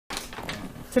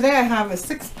Today I have a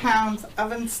 6-pound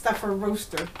oven stuffer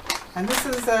roaster, and this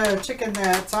is a chicken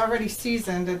that's already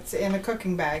seasoned. It's in a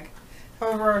cooking bag.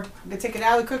 However, I'm going to take it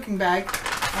out of the cooking bag.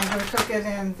 I'm going to cook it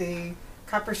in the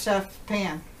Copper Chef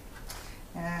pan.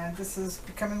 And this is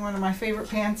becoming one of my favorite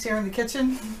pans here in the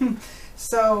kitchen.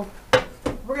 So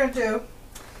what we're going to do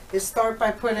is start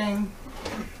by putting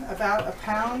about a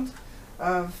pound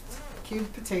of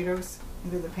cubed potatoes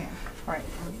into the pan. All right,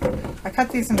 I cut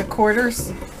these into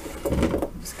quarters.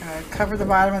 I'm just going to cover the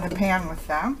bottom of the pan with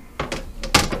them.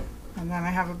 And then I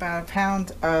have about a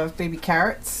pound of baby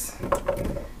carrots.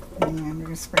 And we're going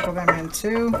to sprinkle them in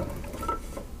too.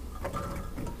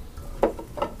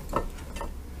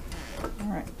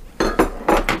 Alright.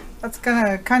 That's going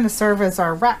to kind of serve as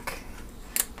our rack.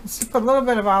 Let's just put a little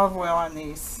bit of olive oil on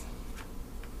these.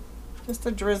 Just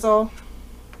a drizzle.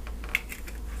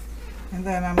 And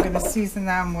then I'm going to season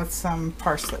them with some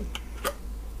parsley.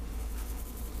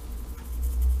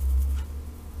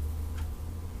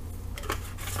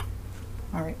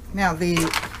 Alright, now the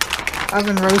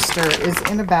oven roaster is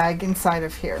in a bag inside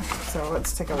of here. So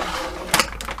let's take a look.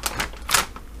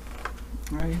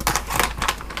 Alright.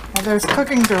 Now there's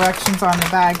cooking directions on the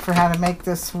bag for how to make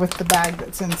this with the bag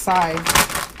that's inside.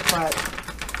 But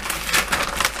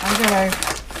I'm going to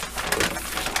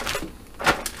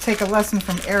take a lesson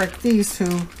from Eric Thiess,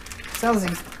 who sells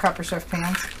these Copper Chef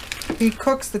pans. He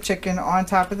cooks the chicken on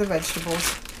top of the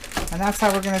vegetables, and that's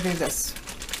how we're going to do this.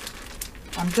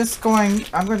 I'm going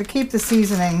to keep the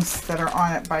seasonings that are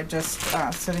on it by just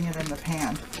sitting it in the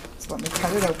pan. So let me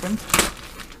cut it open.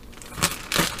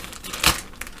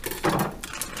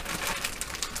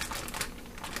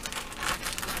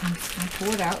 I'm just going to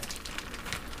pull it out.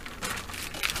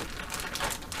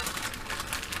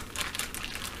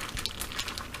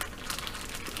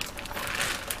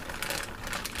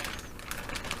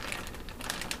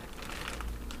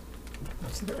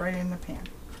 Sit it right in the pan.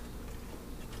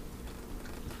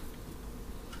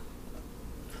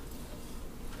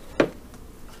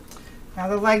 Now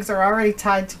the legs are already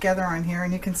tied together on here,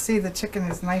 and you can see the chicken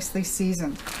is nicely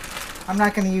seasoned. I'm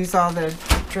not going to use all the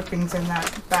drippings in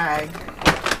that bag.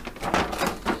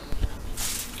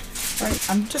 Right,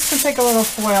 I'm just going to take a little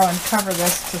foil and cover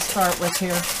this to start with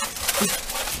here,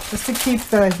 just to keep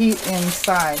the heat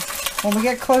inside. When we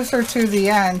get closer to the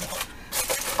end,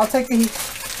 I'll take the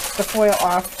foil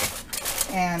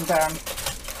off, and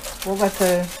we'll let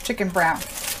the chicken brown.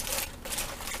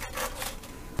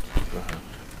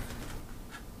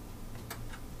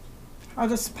 I'll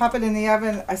just pop it in the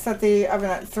oven. I set the oven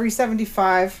at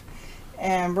 375,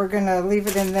 and we're going to leave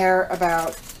it in there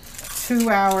about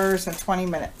 2 hours and 20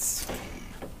 minutes.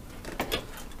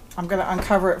 I'm going to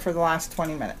uncover it for the last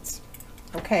 20 minutes.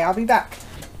 Okay, I'll be back.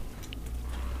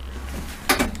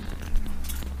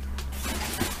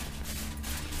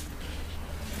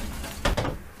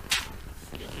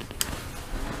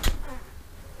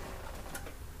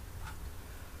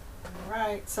 All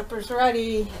right, supper's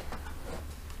ready.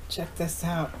 Check this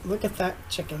out. Look at that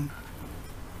chicken.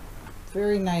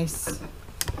 Very nice.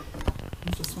 I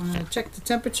just want to check the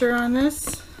temperature on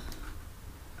this.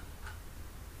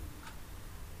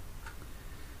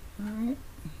 Alright.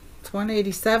 It's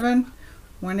 187.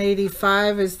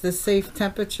 185 is the safe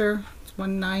temperature. It's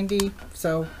 190.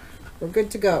 So we're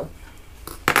good to go.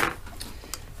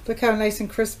 Look how nice and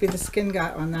crispy the skin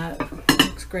got on that.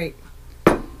 Looks great.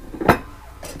 I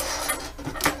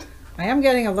am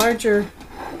getting a larger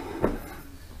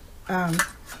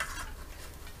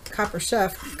Copper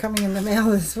Chef coming in the mail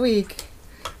this week,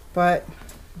 but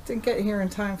didn't get here in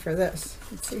time for this.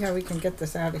 Let's see how we can get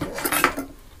this out of here.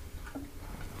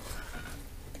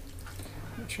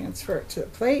 I'll transfer it to the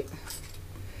plate.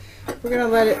 We're going to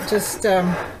let it just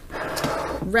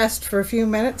rest for a few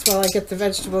minutes while I get the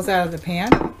vegetables out of the pan.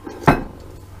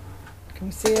 Can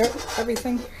you see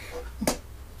everything? All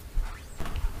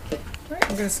right,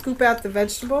 I'm going to scoop out the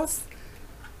vegetables.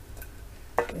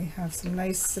 They have some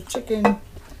nice chicken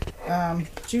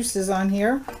juices on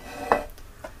here,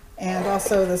 and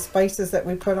also the spices that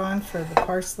we put on for the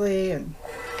parsley, and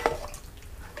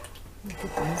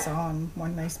put these all on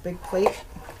one nice big plate.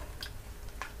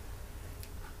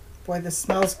 Boy, this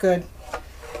smells good.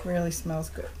 Really smells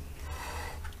good.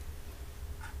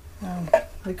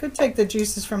 We could take the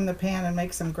juices from the pan and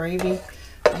make some gravy.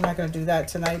 I'm not going to do that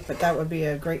tonight, but that would be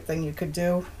a great thing you could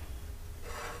do.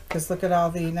 Because look at all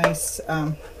the nice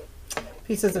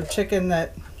pieces of chicken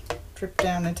that drip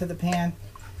down into the pan.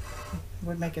 It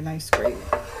would make a nice gravy.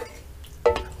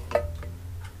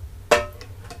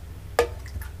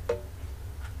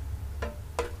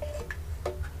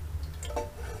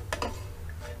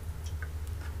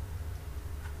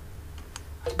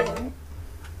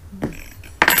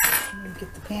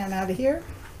 Get the pan out of here.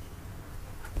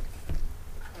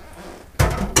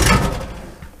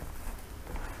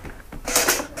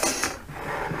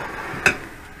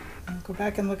 I'll go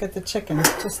back and look at the chicken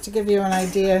just to give you an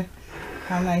idea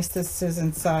how nice this is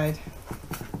inside.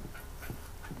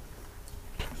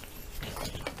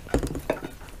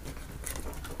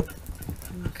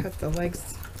 Cut the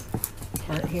legs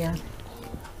apart here.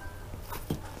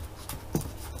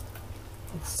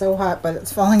 It's so hot, but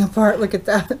it's falling apart. Look at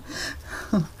that.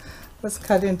 Let's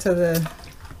cut into the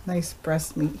nice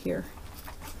breast meat here.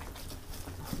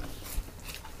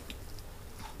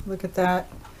 Look at that.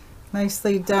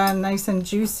 Nicely done, nice and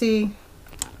juicy.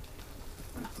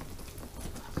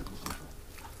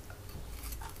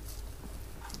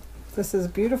 This is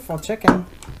beautiful chicken.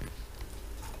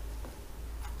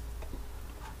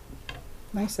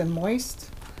 Nice and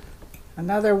moist.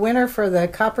 Another winner for the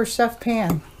Copper Chef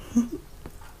pan.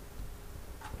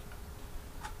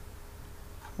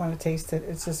 Want to taste it?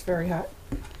 It's just very hot.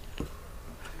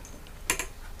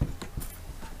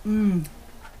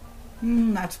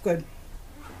 That's good.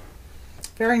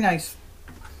 Very nice.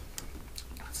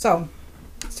 So,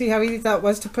 see how easy that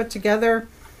was to put together?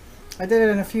 I did it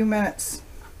in a few minutes.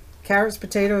 Carrots,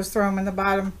 potatoes, throw them in the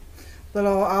bottom.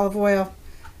 Little olive oil,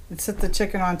 and set the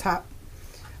chicken on top.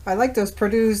 I like those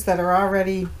Perdues that are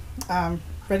already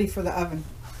ready for the oven.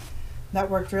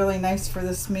 That worked really nice for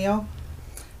this meal.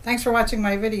 Thanks for watching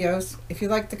my videos. If you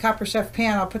like the Copper Chef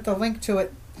pan, I'll put the link to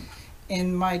it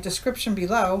in my description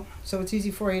below, so it's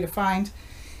easy for you to find.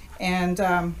 And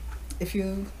if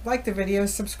you like the videos,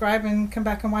 subscribe and come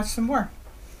back and watch some more.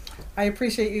 I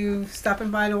appreciate you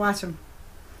stopping by to watch them.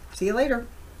 See you later.